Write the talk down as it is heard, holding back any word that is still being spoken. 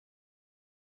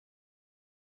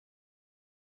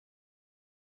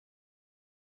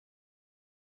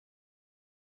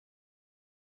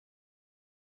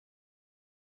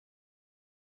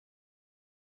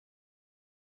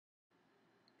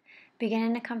Begin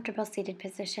in a comfortable seated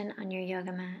position on your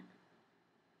yoga mat.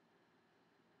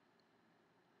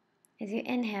 As you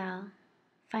inhale,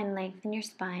 find length in your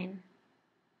spine.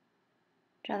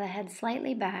 Draw the head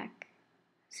slightly back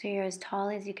so you're as tall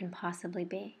as you can possibly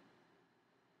be.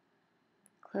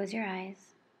 Close your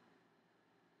eyes.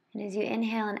 And as you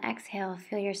inhale and exhale,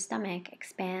 feel your stomach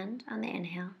expand on the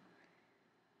inhale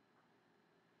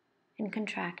and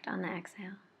contract on the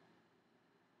exhale.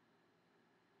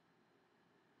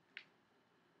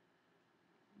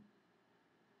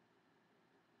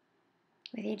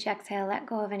 With each exhale, let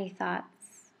go of any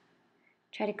thoughts.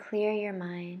 Try to clear your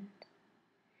mind.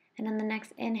 And on the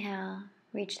next inhale,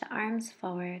 reach the arms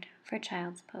forward for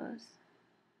child's pose.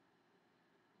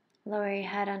 Lower your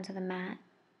head onto the mat.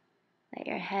 Let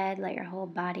your head, let your whole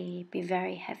body be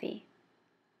very heavy.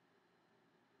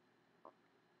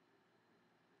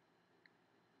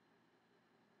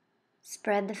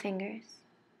 Spread the fingers.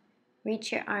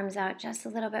 Reach your arms out just a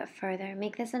little bit further.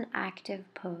 Make this an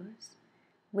active pose,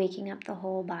 waking up the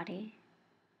whole body.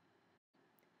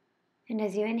 And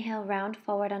as you inhale, round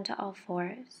forward onto all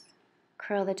fours.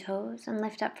 Curl the toes and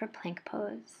lift up for plank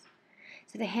pose.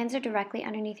 So the hands are directly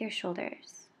underneath your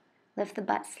shoulders. Lift the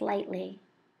butt slightly,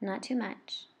 not too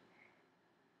much.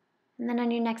 And then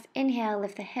on your next inhale,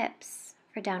 lift the hips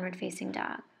for downward facing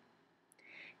dog.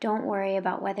 Don't worry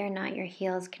about whether or not your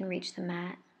heels can reach the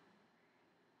mat.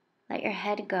 Let your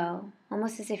head go,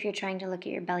 almost as if you're trying to look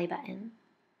at your belly button.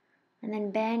 And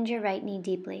then bend your right knee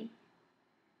deeply.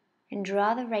 And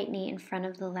draw the right knee in front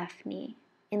of the left knee,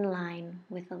 in line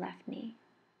with the left knee.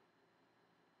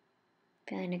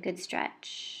 Feeling a good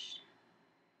stretch.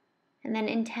 And then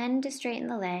intend to straighten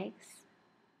the legs.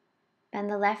 Bend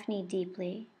the left knee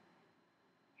deeply.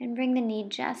 And bring the knee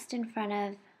just in front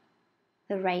of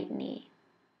the right knee.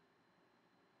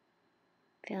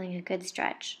 Feeling a good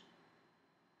stretch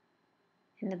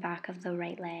in the back of the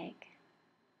right leg.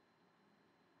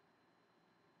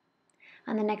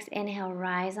 On the next inhale,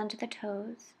 rise onto the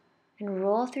toes and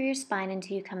roll through your spine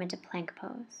until you come into plank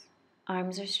pose.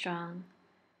 Arms are strong.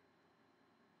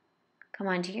 Come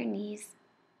onto your knees.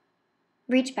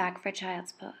 Reach back for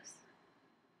child's pose.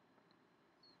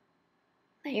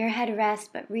 Let your head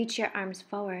rest, but reach your arms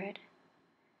forward.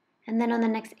 And then on the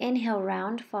next inhale,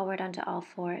 round forward onto all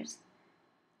fours.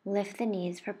 Lift the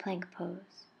knees for plank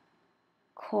pose.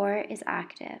 Core is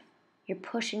active. You're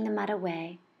pushing the mat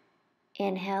away.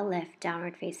 Inhale, lift,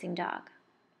 downward facing dog.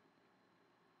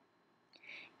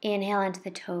 Inhale onto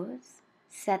the toes.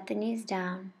 Set the knees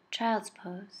down, child's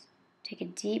pose. Take a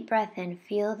deep breath in,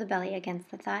 feel the belly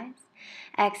against the thighs.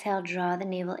 Exhale, draw the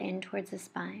navel in towards the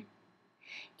spine.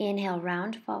 Inhale,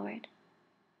 round forward.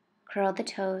 Curl the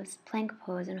toes, plank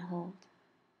pose, and hold.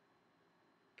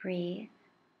 Breathe.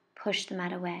 Push the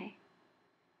mat away.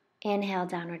 Inhale,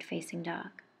 downward facing dog.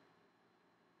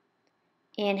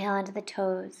 Inhale into the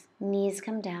toes, knees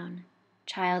come down,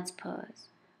 child's pose.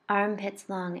 Armpits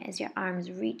long as your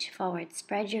arms reach forward.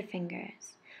 Spread your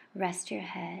fingers. Rest your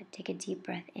head. Take a deep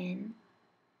breath in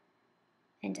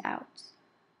and out.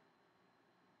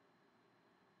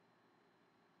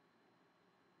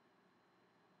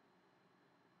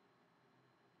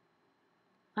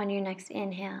 On your next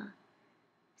inhale,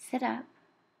 sit up.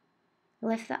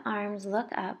 Lift the arms, look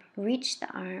up, reach the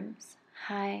arms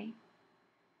high.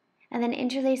 And then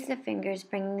interlace the fingers,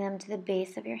 bringing them to the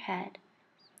base of your head.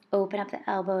 Open up the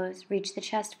elbows, reach the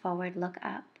chest forward, look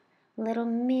up. Little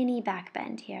mini back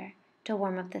bend here to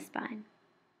warm up the spine.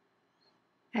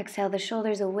 Exhale the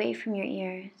shoulders away from your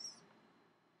ears.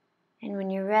 And when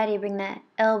you're ready, bring the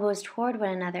elbows toward one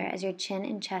another as your chin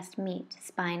and chest meet.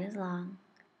 Spine is long.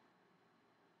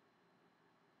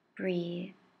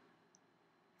 Breathe.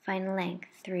 Find length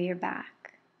through your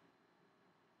back.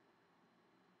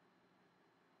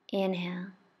 Inhale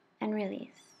and release.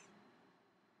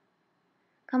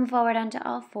 Come forward onto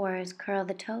all fours, curl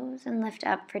the toes, and lift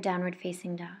up for downward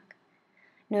facing dog.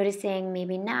 Noticing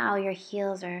maybe now your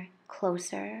heels are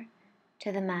closer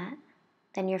to the mat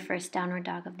than your first downward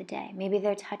dog of the day. Maybe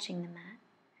they're touching the mat.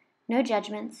 No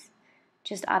judgments,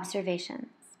 just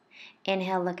observations.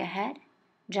 Inhale, look ahead,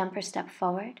 jump or step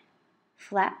forward,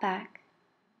 flat back.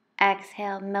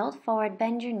 Exhale, melt forward,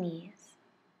 bend your knees.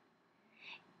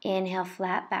 Inhale,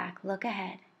 flat back, look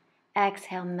ahead.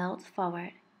 Exhale, melt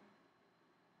forward.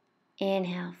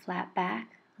 Inhale, flat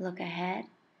back, look ahead.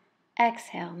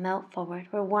 Exhale, melt forward.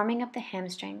 We're warming up the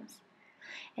hamstrings.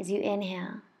 As you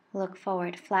inhale, look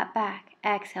forward, flat back.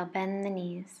 Exhale, bend the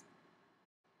knees.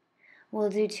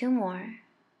 We'll do 2 more,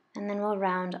 and then we'll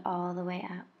round all the way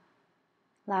up.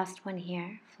 Last one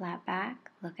here, flat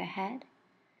back, look ahead.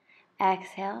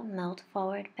 Exhale, melt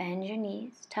forward, bend your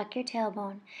knees, tuck your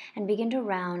tailbone, and begin to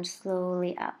round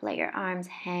slowly up. Let your arms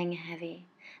hang heavy.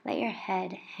 Let your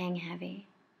head hang heavy.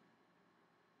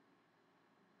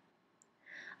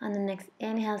 On the next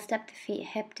inhale, step the feet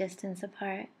hip distance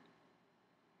apart.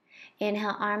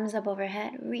 Inhale, arms up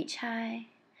overhead, reach high.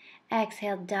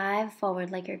 Exhale, dive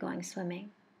forward like you're going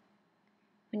swimming.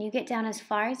 When you get down as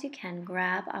far as you can,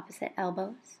 grab opposite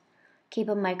elbows. Keep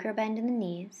a micro bend in the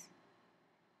knees.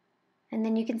 And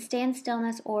then you can stay in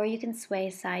stillness or you can sway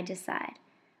side to side.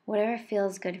 Whatever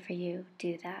feels good for you,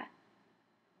 do that.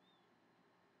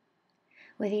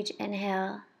 With each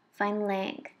inhale, find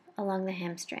length along the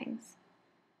hamstrings.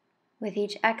 With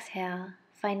each exhale,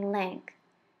 find length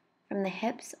from the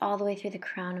hips all the way through the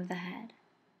crown of the head.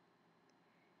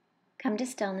 Come to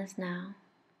stillness now.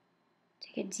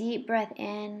 Take a deep breath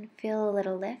in, feel a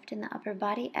little lift in the upper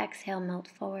body. Exhale, melt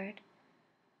forward.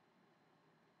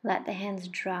 Let the hands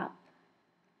drop.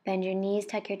 Bend your knees,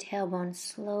 tuck your tailbone,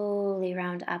 slowly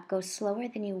round up. Go slower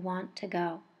than you want to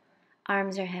go.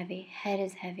 Arms are heavy, head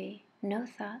is heavy, no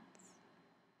thoughts.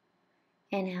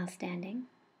 Inhale, standing.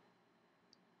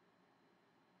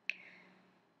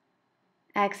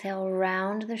 Exhale,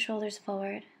 round the shoulders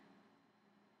forward.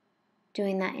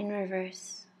 Doing that in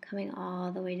reverse, coming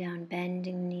all the way down,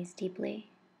 bending the knees deeply.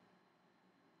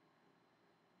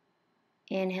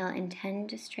 Inhale, intend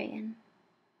to straighten.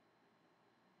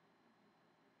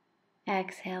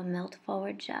 Exhale, melt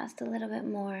forward just a little bit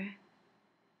more.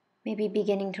 Maybe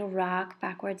beginning to rock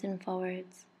backwards and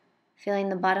forwards, feeling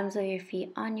the bottoms of your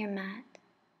feet on your mat.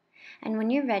 And when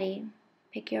you're ready,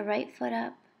 pick your right foot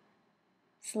up,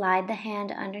 slide the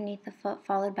hand underneath the foot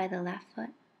followed by the left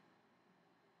foot.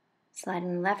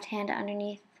 Sliding the left hand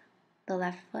underneath the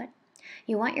left foot.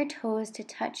 You want your toes to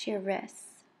touch your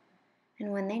wrists.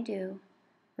 And when they do,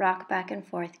 rock back and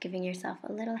forth, giving yourself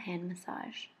a little hand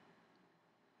massage.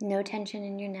 No tension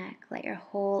in your neck. Let your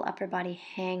whole upper body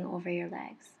hang over your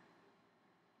legs.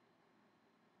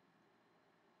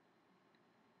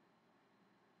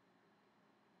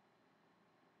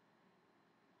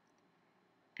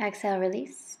 Exhale,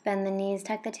 release. Bend the knees,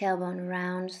 tuck the tailbone,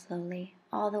 round slowly,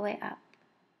 all the way up.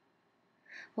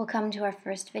 We'll come to our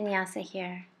first vinyasa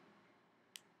here.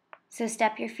 So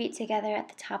step your feet together at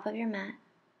the top of your mat.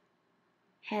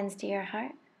 Hands to your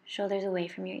heart, shoulders away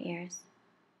from your ears.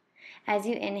 As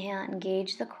you inhale,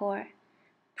 engage the core.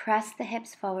 Press the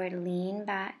hips forward, lean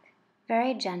back,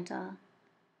 very gentle.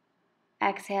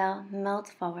 Exhale, melt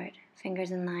forward,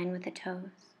 fingers in line with the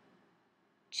toes.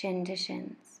 Chin to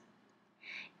shins.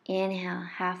 Inhale,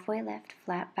 halfway lift,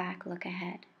 flat back, look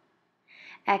ahead.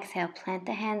 Exhale, plant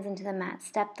the hands into the mat,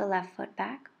 step the left foot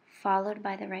back, followed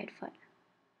by the right foot.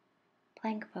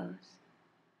 Plank pose.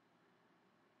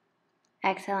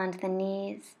 Exhale onto the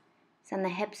knees, send the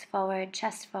hips forward,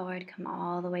 chest forward, come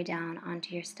all the way down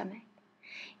onto your stomach.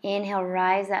 Inhale,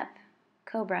 rise up,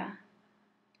 cobra.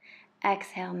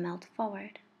 Exhale, melt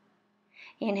forward.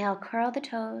 Inhale, curl the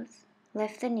toes,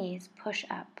 lift the knees, push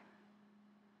up.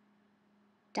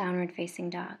 Downward facing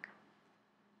dog.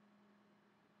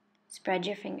 Spread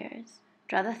your fingers.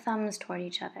 Draw the thumbs toward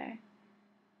each other.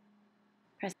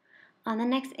 Press. On the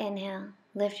next inhale,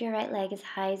 lift your right leg as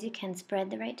high as you can.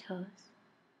 Spread the right toes.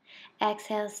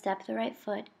 Exhale, step the right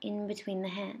foot in between the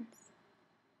hands.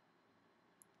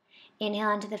 Inhale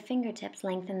onto the fingertips,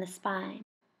 lengthen the spine.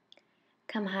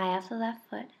 Come high off the left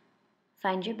foot.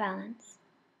 Find your balance.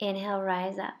 Inhale,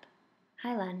 rise up.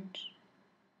 High lunge.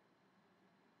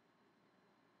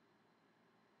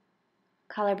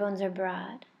 Collarbones are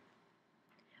broad.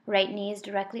 Right knee is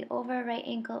directly over right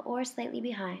ankle or slightly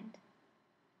behind.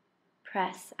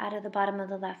 Press out of the bottom of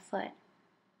the left foot.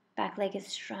 Back leg is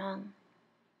strong.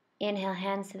 Inhale,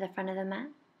 hands to the front of the mat.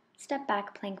 Step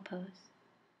back, plank pose.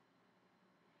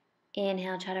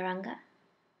 Inhale, chaturanga.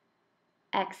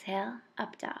 Exhale,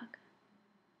 up dog.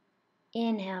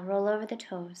 Inhale, roll over the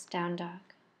toes, down dog.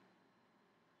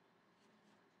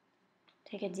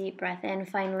 Take a deep breath in,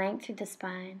 find length through the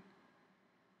spine.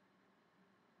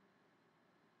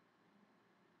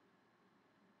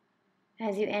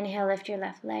 As you inhale, lift your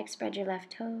left leg, spread your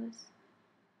left toes.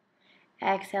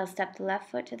 Exhale, step the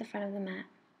left foot to the front of the mat.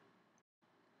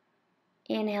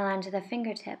 Inhale onto the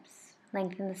fingertips,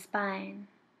 lengthen the spine,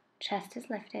 chest is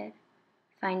lifted,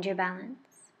 find your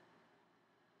balance.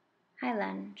 High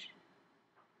lunge.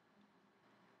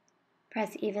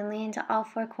 Press evenly into all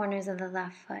four corners of the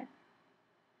left foot.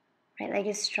 Right leg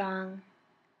is strong.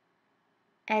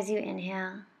 As you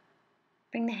inhale,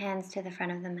 bring the hands to the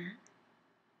front of the mat.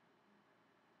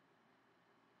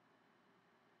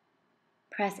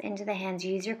 Press into the hands,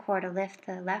 use your core to lift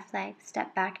the left leg,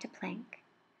 step back to plank.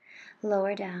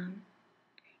 Lower down.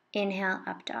 Inhale,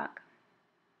 up dog.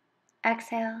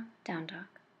 Exhale, down dog.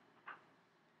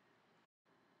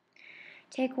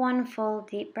 Take one full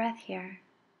deep breath here.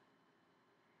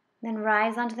 Then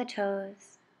rise onto the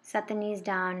toes, set the knees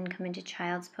down and come into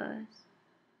child's pose.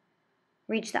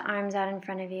 Reach the arms out in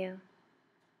front of you.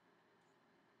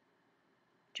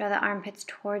 Draw the armpits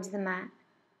towards the mat.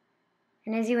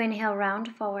 And as you inhale,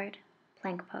 round forward,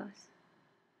 plank pose.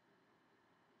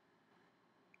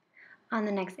 On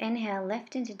the next inhale,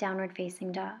 lift into downward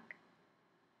facing dog.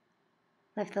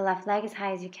 Lift the left leg as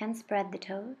high as you can, spread the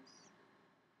toes.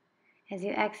 As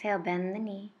you exhale, bend the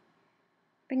knee.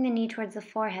 Bring the knee towards the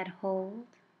forehead, hold.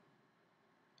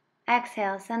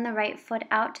 Exhale, send the right foot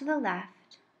out to the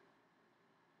left.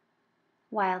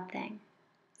 Wild thing.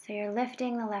 So you're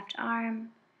lifting the left arm,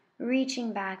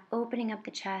 reaching back, opening up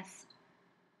the chest.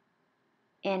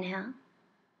 Inhale,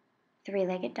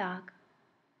 three-legged dog.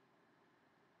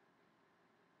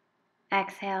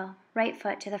 Exhale, right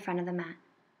foot to the front of the mat.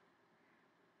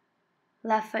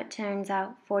 Left foot turns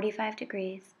out 45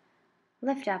 degrees.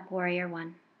 Lift up, warrior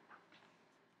one.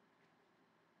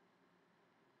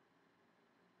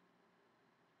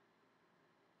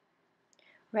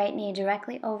 Right knee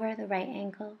directly over the right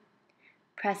ankle.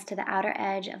 Press to the outer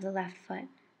edge of the left foot.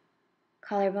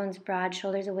 Collarbones broad,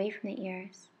 shoulders away from the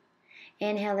ears.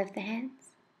 Inhale, lift the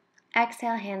hands.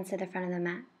 Exhale, hands to the front of the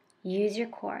mat. Use your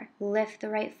core. Lift the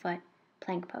right foot,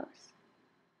 plank pose.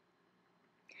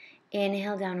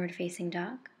 Inhale, downward facing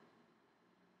dog.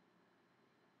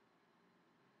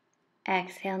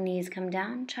 Exhale, knees come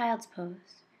down, child's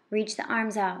pose. Reach the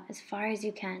arms out as far as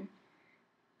you can.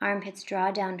 Armpits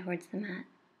draw down towards the mat.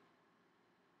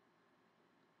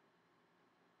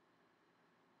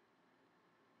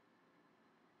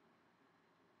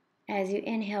 As you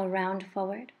inhale, round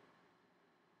forward.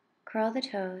 Curl the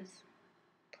toes,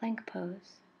 plank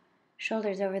pose.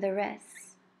 Shoulders over the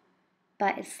wrists.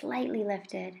 Butt is slightly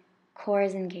lifted. Core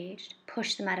is engaged.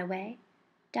 Push the mat away.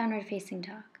 Downward facing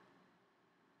dog.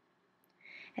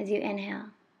 As you inhale,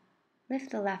 lift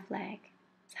the left leg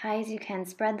as high as you can.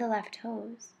 Spread the left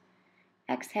toes.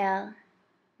 Exhale,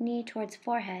 knee towards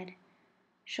forehead.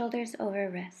 Shoulders over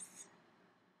wrists.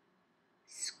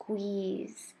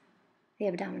 Squeeze the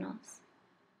abdominals.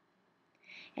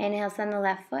 Inhale, send the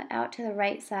left foot out to the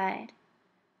right side.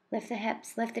 Lift the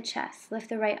hips, lift the chest, lift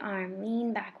the right arm,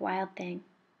 lean back, wild thing.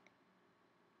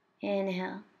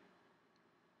 Inhale,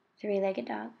 three-legged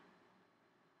dog.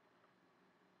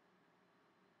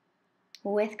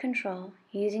 With control,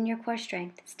 using your core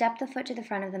strength, step the foot to the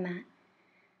front of the mat.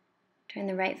 Turn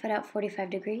the right foot out 45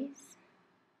 degrees.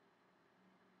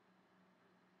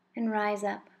 And rise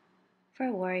up for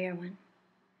a warrior one.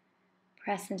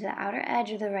 Press into the outer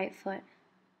edge of the right foot.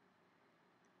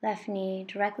 Left knee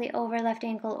directly over left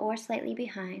ankle or slightly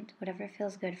behind, whatever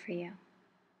feels good for you.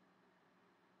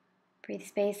 Breathe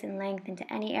space and length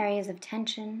into any areas of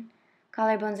tension.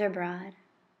 Collarbones are broad.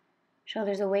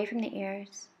 Shoulders away from the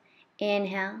ears.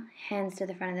 Inhale, hands to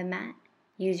the front of the mat.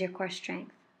 Use your core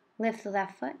strength. Lift the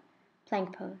left foot,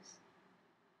 plank pose.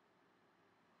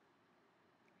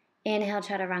 Inhale,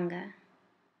 chaturanga.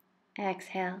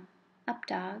 Exhale, up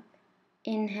dog.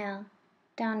 Inhale,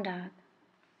 down dog.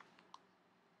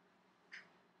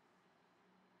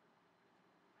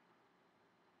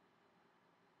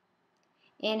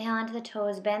 Inhale onto the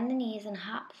toes, bend the knees and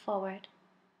hop forward.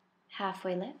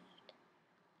 Halfway lift.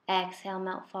 Exhale,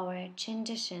 melt forward, chin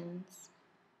to shins.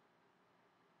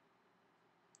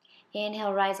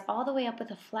 Inhale, rise all the way up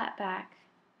with a flat back,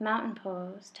 mountain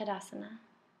pose, Tadasana.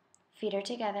 Feet are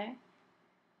together.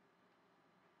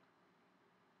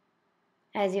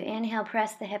 As you inhale,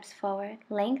 press the hips forward,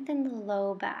 lengthen the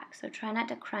low back, so try not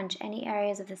to crunch any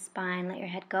areas of the spine. Let your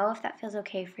head go if that feels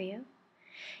okay for you.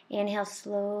 Inhale,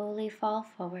 slowly fall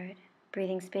forward,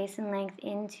 breathing space and length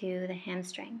into the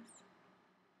hamstrings.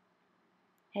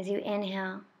 As you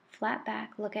inhale, flat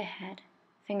back, look ahead.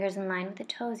 Fingers in line with the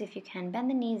toes if you can. Bend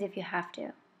the knees if you have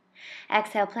to.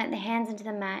 Exhale, plant the hands into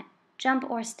the mat. Jump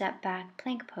or step back,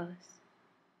 plank pose.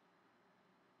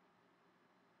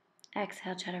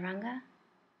 Exhale, chaturanga.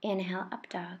 Inhale, up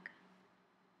dog.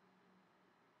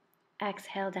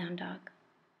 Exhale, down dog.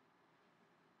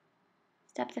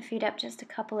 Step the feet up just a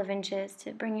couple of inches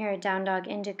to bring your down dog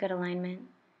into good alignment.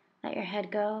 Let your head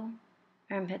go,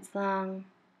 armpits long.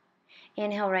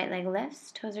 Inhale, right leg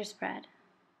lifts, toes are spread.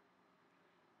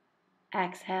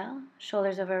 Exhale,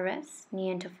 shoulders over wrists, knee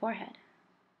into forehead.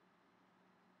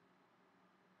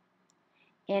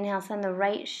 Inhale, send the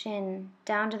right shin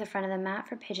down to the front of the mat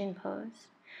for pigeon pose.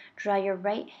 Draw your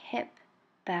right hip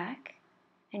back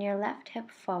and your left hip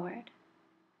forward.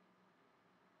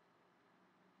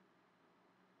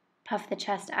 Puff the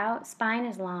chest out, spine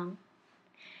is long.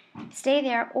 Stay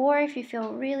there, or if you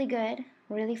feel really good,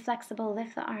 really flexible,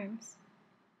 lift the arms.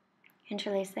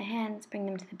 Interlace the hands, bring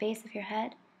them to the base of your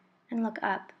head, and look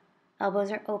up.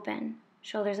 Elbows are open,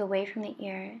 shoulders away from the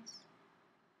ears.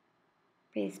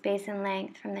 Breathe space and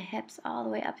length from the hips all the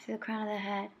way up through the crown of the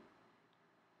head.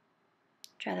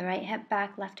 Draw the right hip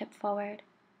back, left hip forward,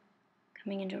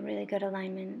 coming into really good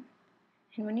alignment.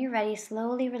 And when you're ready,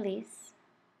 slowly release.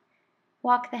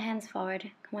 Walk the hands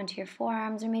forward, come onto your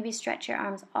forearms, or maybe stretch your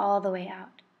arms all the way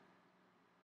out.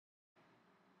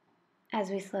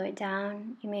 As we slow it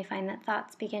down, you may find that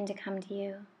thoughts begin to come to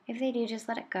you. If they do, just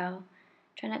let it go.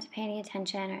 Try not to pay any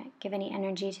attention or give any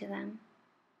energy to them.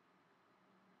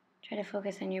 Try to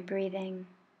focus on your breathing,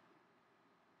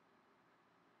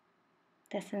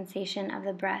 the sensation of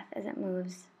the breath as it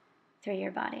moves through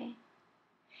your body.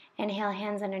 Inhale,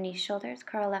 hands underneath shoulders,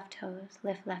 curl left toes,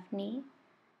 lift left knee.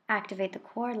 Activate the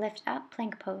core, lift up,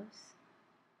 plank pose.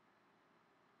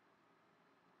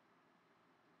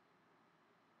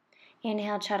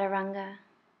 Inhale, chaturanga.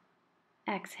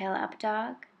 Exhale, up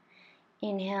dog.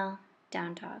 Inhale,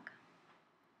 down dog.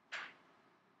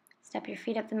 Step your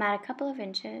feet up the mat a couple of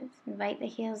inches. Invite the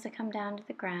heels to come down to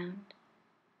the ground.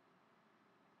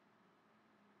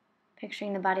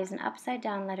 Picturing the body as an upside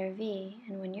down letter V,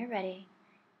 and when you're ready,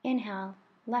 inhale,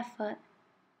 left foot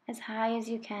as high as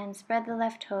you can, spread the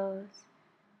left toes.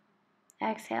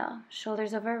 Exhale,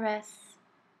 shoulders over wrists,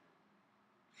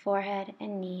 forehead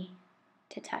and knee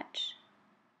to touch.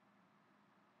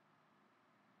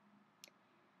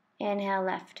 Inhale,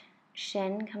 left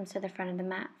shin comes to the front of the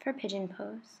mat for pigeon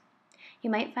pose. You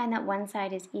might find that one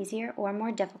side is easier or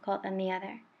more difficult than the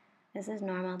other. This is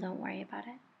normal, don't worry about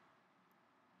it.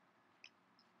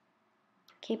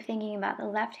 Keep thinking about the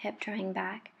left hip drawing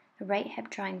back, the right hip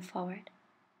drawing forward.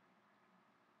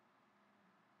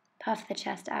 Puff the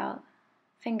chest out,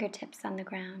 fingertips on the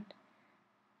ground.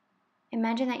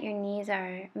 Imagine that your knees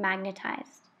are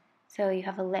magnetized, so you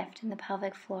have a lift in the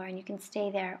pelvic floor and you can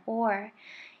stay there, or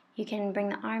you can bring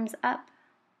the arms up,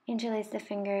 interlace the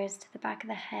fingers to the back of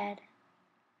the head,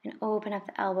 and open up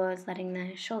the elbows, letting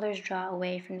the shoulders draw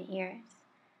away from the ears.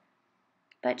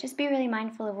 But just be really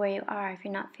mindful of where you are. If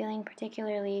you're not feeling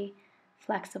particularly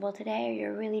flexible today, or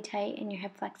you're really tight in your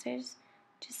hip flexors,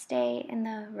 just stay in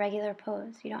the regular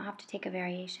pose. You don't have to take a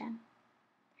variation.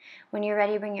 When you're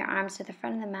ready, bring your arms to the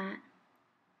front of the mat.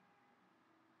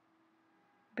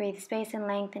 Breathe space and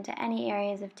length into any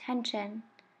areas of tension.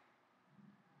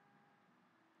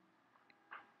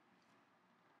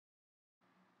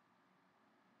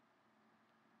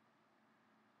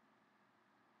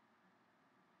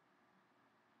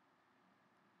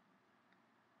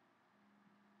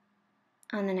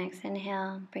 On the next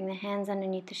inhale, bring the hands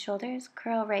underneath the shoulders,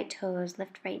 curl right toes,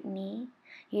 lift right knee.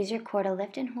 Use your core to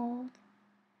lift and hold.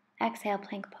 Exhale,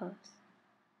 plank pose.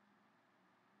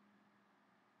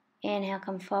 Inhale,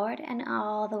 come forward and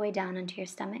all the way down onto your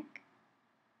stomach.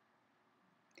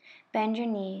 Bend your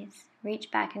knees,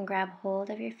 reach back and grab hold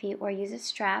of your feet, or use a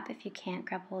strap if you can't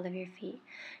grab hold of your feet.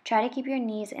 Try to keep your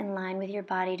knees in line with your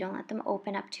body, don't let them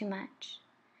open up too much.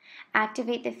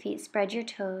 Activate the feet, spread your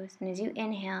toes, and as you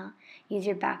inhale, use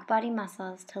your back body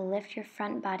muscles to lift your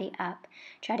front body up.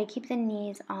 Try to keep the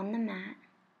knees on the mat,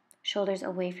 shoulders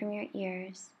away from your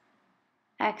ears.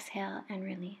 Exhale and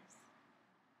release.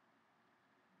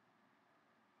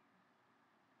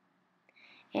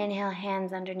 Inhale,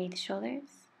 hands underneath shoulders.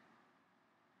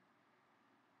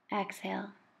 Exhale,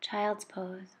 child's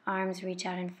pose, arms reach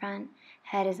out in front,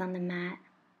 head is on the mat.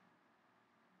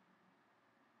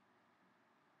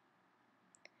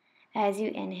 As you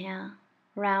inhale,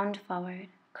 round forward,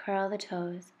 curl the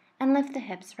toes, and lift the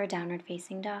hips for downward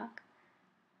facing dog.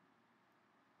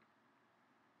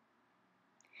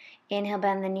 Inhale,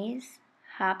 bend the knees,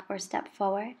 hop or step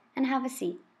forward, and have a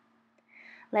seat.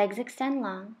 Legs extend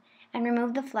long, and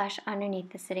remove the flesh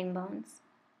underneath the sitting bones.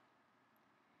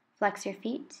 Flex your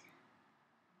feet,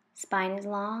 spine is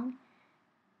long,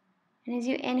 and as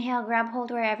you inhale, grab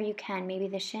hold wherever you can, maybe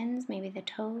the shins, maybe the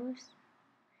toes.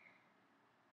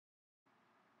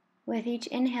 With each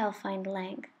inhale, find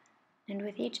length, and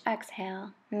with each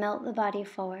exhale, melt the body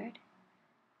forward.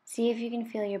 See if you can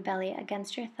feel your belly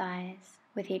against your thighs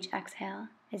with each exhale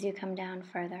as you come down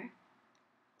further.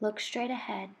 Look straight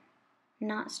ahead,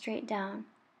 not straight down,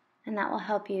 and that will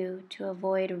help you to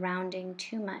avoid rounding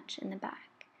too much in the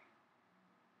back.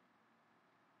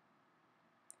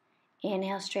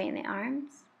 Inhale, straighten the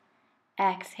arms.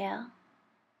 Exhale,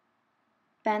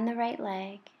 bend the right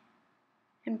leg,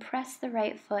 and press the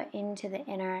right foot into the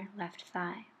inner left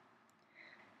thigh.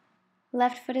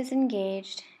 Left foot is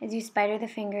engaged as you spider the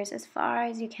fingers as far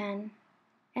as you can.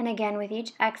 And again, with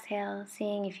each exhale,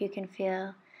 seeing if you can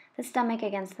feel the stomach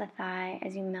against the thigh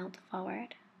as you melt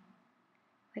forward.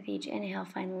 With each inhale,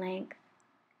 find length.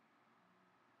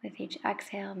 With each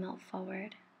exhale, melt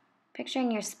forward.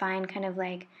 Picturing your spine kind of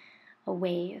like a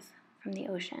wave from the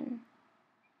ocean.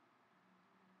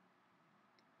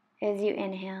 As you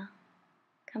inhale,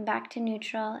 come back to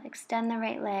neutral, extend the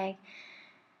right leg,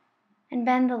 and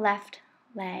bend the left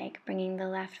leg, bringing the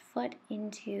left foot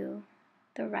into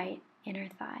the right inner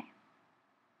thigh.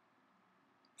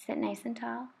 Sit nice and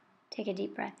tall, take a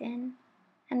deep breath in,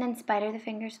 and then spider the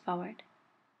fingers forward.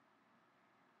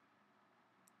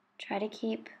 Try to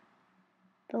keep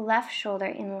the left shoulder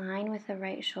in line with the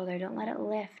right shoulder. Don't let it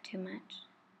lift too much.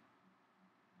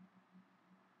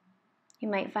 You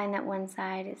might find that one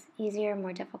side is easier or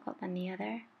more difficult than the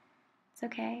other. It's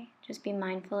okay. Just be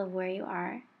mindful of where you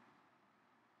are.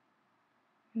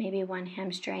 Maybe one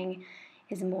hamstring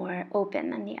is more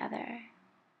open than the other.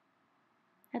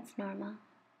 That's normal.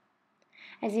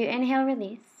 As you inhale,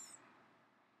 release.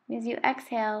 As you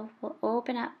exhale, we'll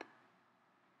open up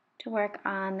to work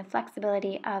on the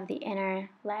flexibility of the inner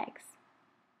legs.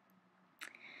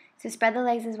 So spread the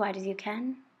legs as wide as you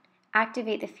can.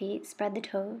 Activate the feet, spread the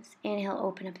toes. Inhale,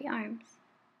 open up the arms.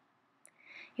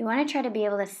 You want to try to be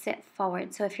able to sit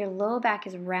forward. So if your low back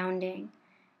is rounding,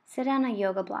 sit on a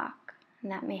yoga block,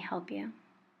 and that may help you.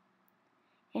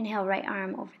 Inhale, right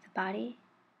arm over the body.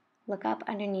 Look up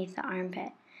underneath the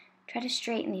armpit. Try to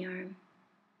straighten the arm.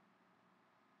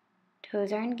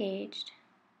 Toes are engaged.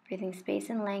 Breathing space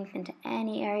and length into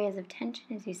any areas of tension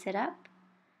as you sit up.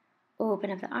 Open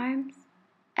up the arms.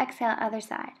 Exhale, other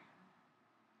side.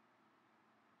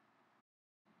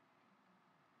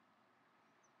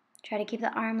 Try to keep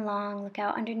the arm long. Look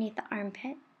out underneath the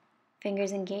armpit.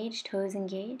 Fingers engaged, toes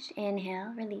engaged.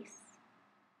 Inhale, release.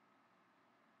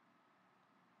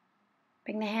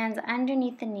 Bring the hands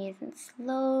underneath the knees and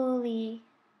slowly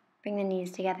bring the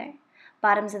knees together.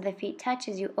 Bottoms of the feet touch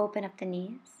as you open up the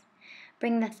knees.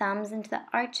 Bring the thumbs into the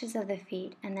arches of the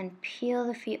feet and then peel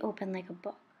the feet open like a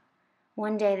book.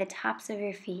 One day the tops of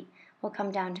your feet will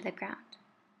come down to the ground.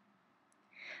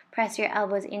 Press your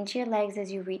elbows into your legs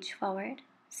as you reach forward.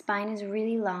 Spine is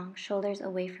really long, shoulders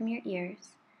away from your ears.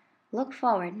 Look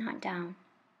forward, not down.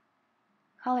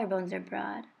 Collarbones are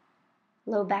broad.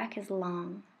 Low back is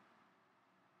long.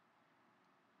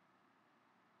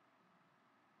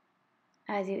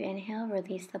 As you inhale,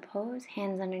 release the pose,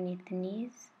 hands underneath the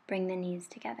knees. Bring the knees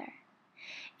together.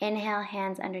 Inhale,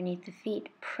 hands underneath the feet.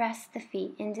 Press the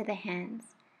feet into the hands.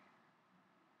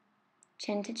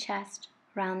 Chin to chest,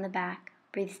 round the back.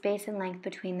 Breathe space and length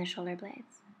between the shoulder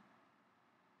blades.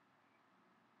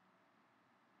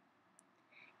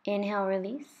 Inhale,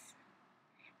 release.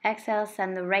 Exhale,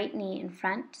 send the right knee in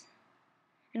front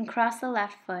and cross the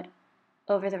left foot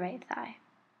over the right thigh.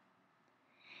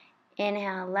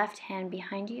 Inhale, left hand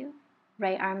behind you,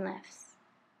 right arm lifts.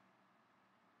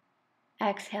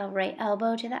 Exhale, right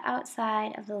elbow to the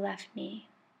outside of the left knee.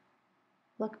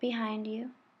 Look behind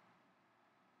you.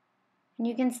 And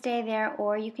you can stay there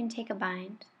or you can take a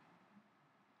bind.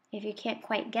 If you can't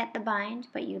quite get the bind,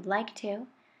 but you'd like to,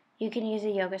 you can use a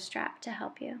yoga strap to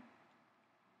help you.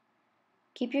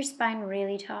 Keep your spine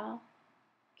really tall.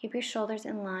 Keep your shoulders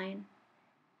in line.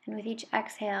 And with each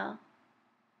exhale,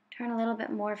 turn a little bit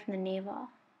more from the navel.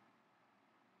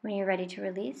 When you're ready to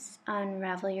release,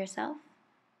 unravel yourself.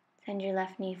 Send your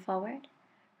left knee forward,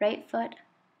 right foot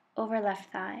over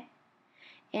left thigh.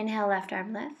 Inhale, left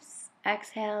arm lifts.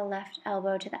 Exhale, left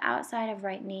elbow to the outside of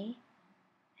right knee.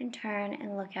 And turn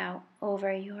and look out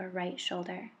over your right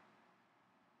shoulder.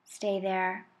 Stay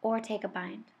there or take a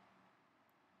bind.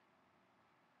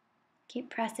 Keep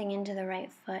pressing into the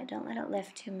right foot. Don't let it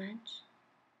lift too much.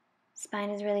 Spine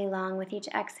is really long. With each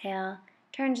exhale,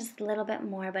 turn just a little bit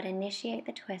more, but initiate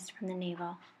the twist from the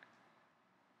navel.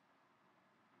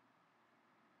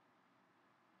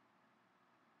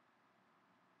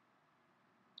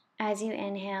 As you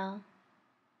inhale,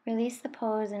 release the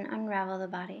pose and unravel the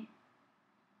body.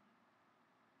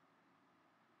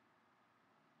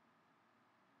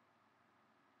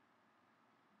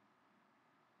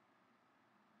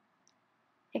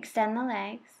 Extend the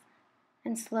legs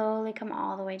and slowly come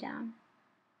all the way down.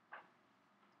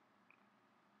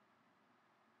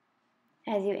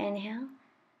 As you inhale,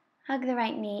 hug the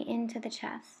right knee into the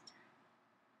chest.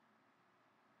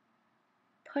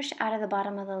 Push out of the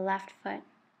bottom of the left foot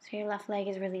so your left leg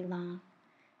is really long.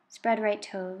 Spread right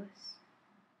toes.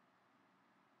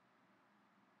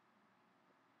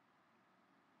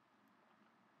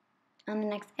 On the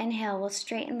next inhale, we'll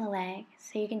straighten the leg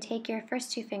so you can take your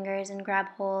first two fingers and grab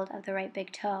hold of the right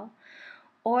big toe.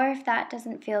 Or if that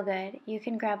doesn't feel good, you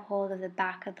can grab hold of the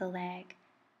back of the leg.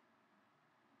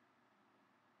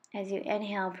 As you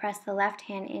inhale, press the left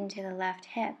hand into the left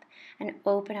hip and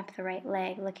open up the right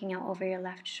leg, looking out over your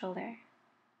left shoulder.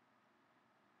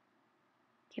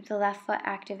 Keep the left foot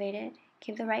activated.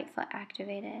 Keep the right foot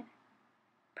activated.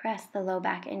 Press the low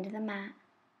back into the mat.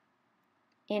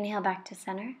 Inhale back to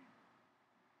center.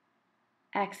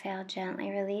 Exhale,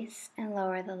 gently release and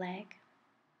lower the leg.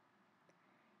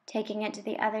 Taking it to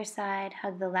the other side,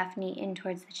 hug the left knee in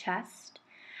towards the chest.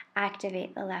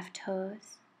 Activate the left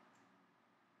toes.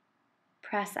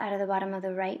 Press out of the bottom of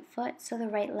the right foot so the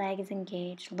right leg is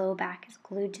engaged. Low back is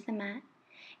glued to the mat.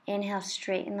 Inhale,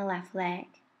 straighten the left leg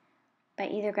by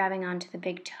either grabbing onto the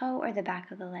big toe or the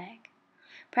back of the leg.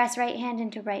 Press right hand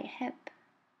into right hip.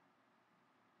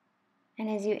 And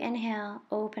as you inhale,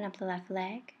 open up the left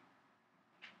leg,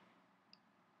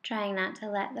 trying not to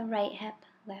let the right hip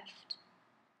lift.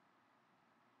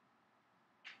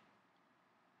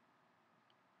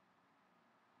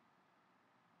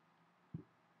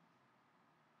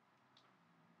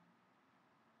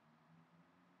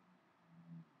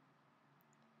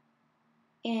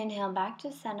 Inhale back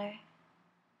to center.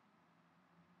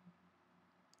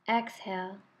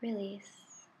 Exhale,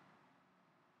 release.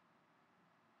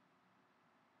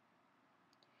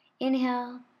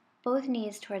 Inhale, both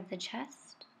knees towards the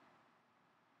chest.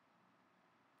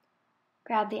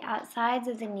 Grab the outsides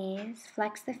of the knees,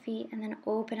 flex the feet, and then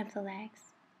open up the legs.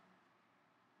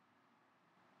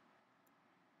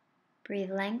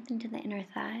 Breathe length into the inner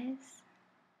thighs.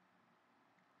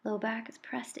 Low back is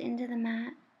pressed into the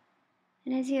mat.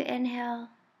 And as you inhale,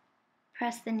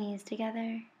 press the knees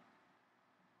together.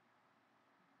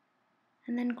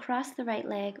 And then cross the right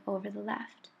leg over the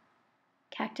left.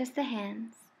 Cactus the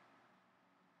hands.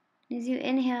 And as you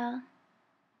inhale,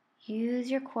 use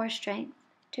your core strength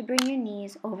to bring your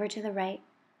knees over to the right.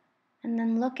 And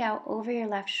then look out over your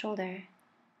left shoulder.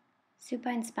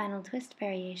 Supine spinal twist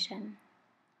variation.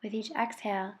 With each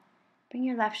exhale, bring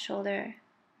your left shoulder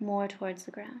more towards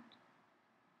the ground.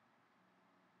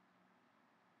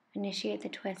 Initiate the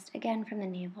twist again from the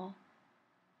navel.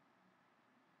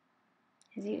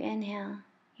 As you inhale,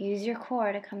 use your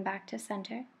core to come back to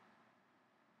center.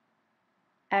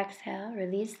 Exhale,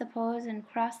 release the pose and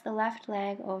cross the left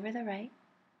leg over the right.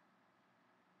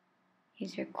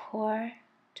 Use your core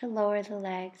to lower the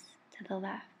legs to the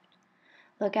left.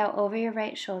 Look out over your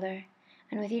right shoulder,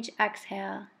 and with each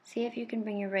exhale, see if you can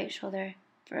bring your right shoulder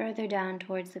further down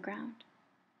towards the ground.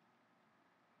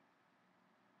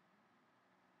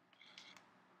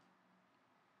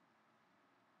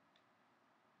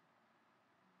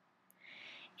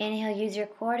 Inhale, use your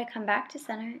core to come back to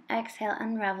center. Exhale,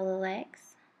 unravel the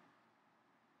legs.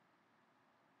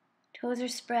 Toes are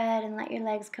spread and let your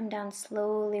legs come down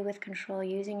slowly with control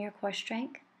using your core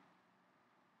strength.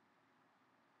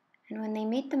 And when they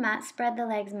meet the mat, spread the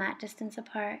legs mat distance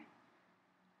apart.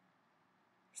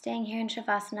 Staying here in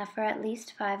Shavasana for at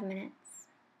least 5 minutes.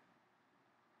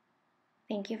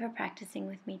 Thank you for practicing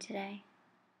with me today.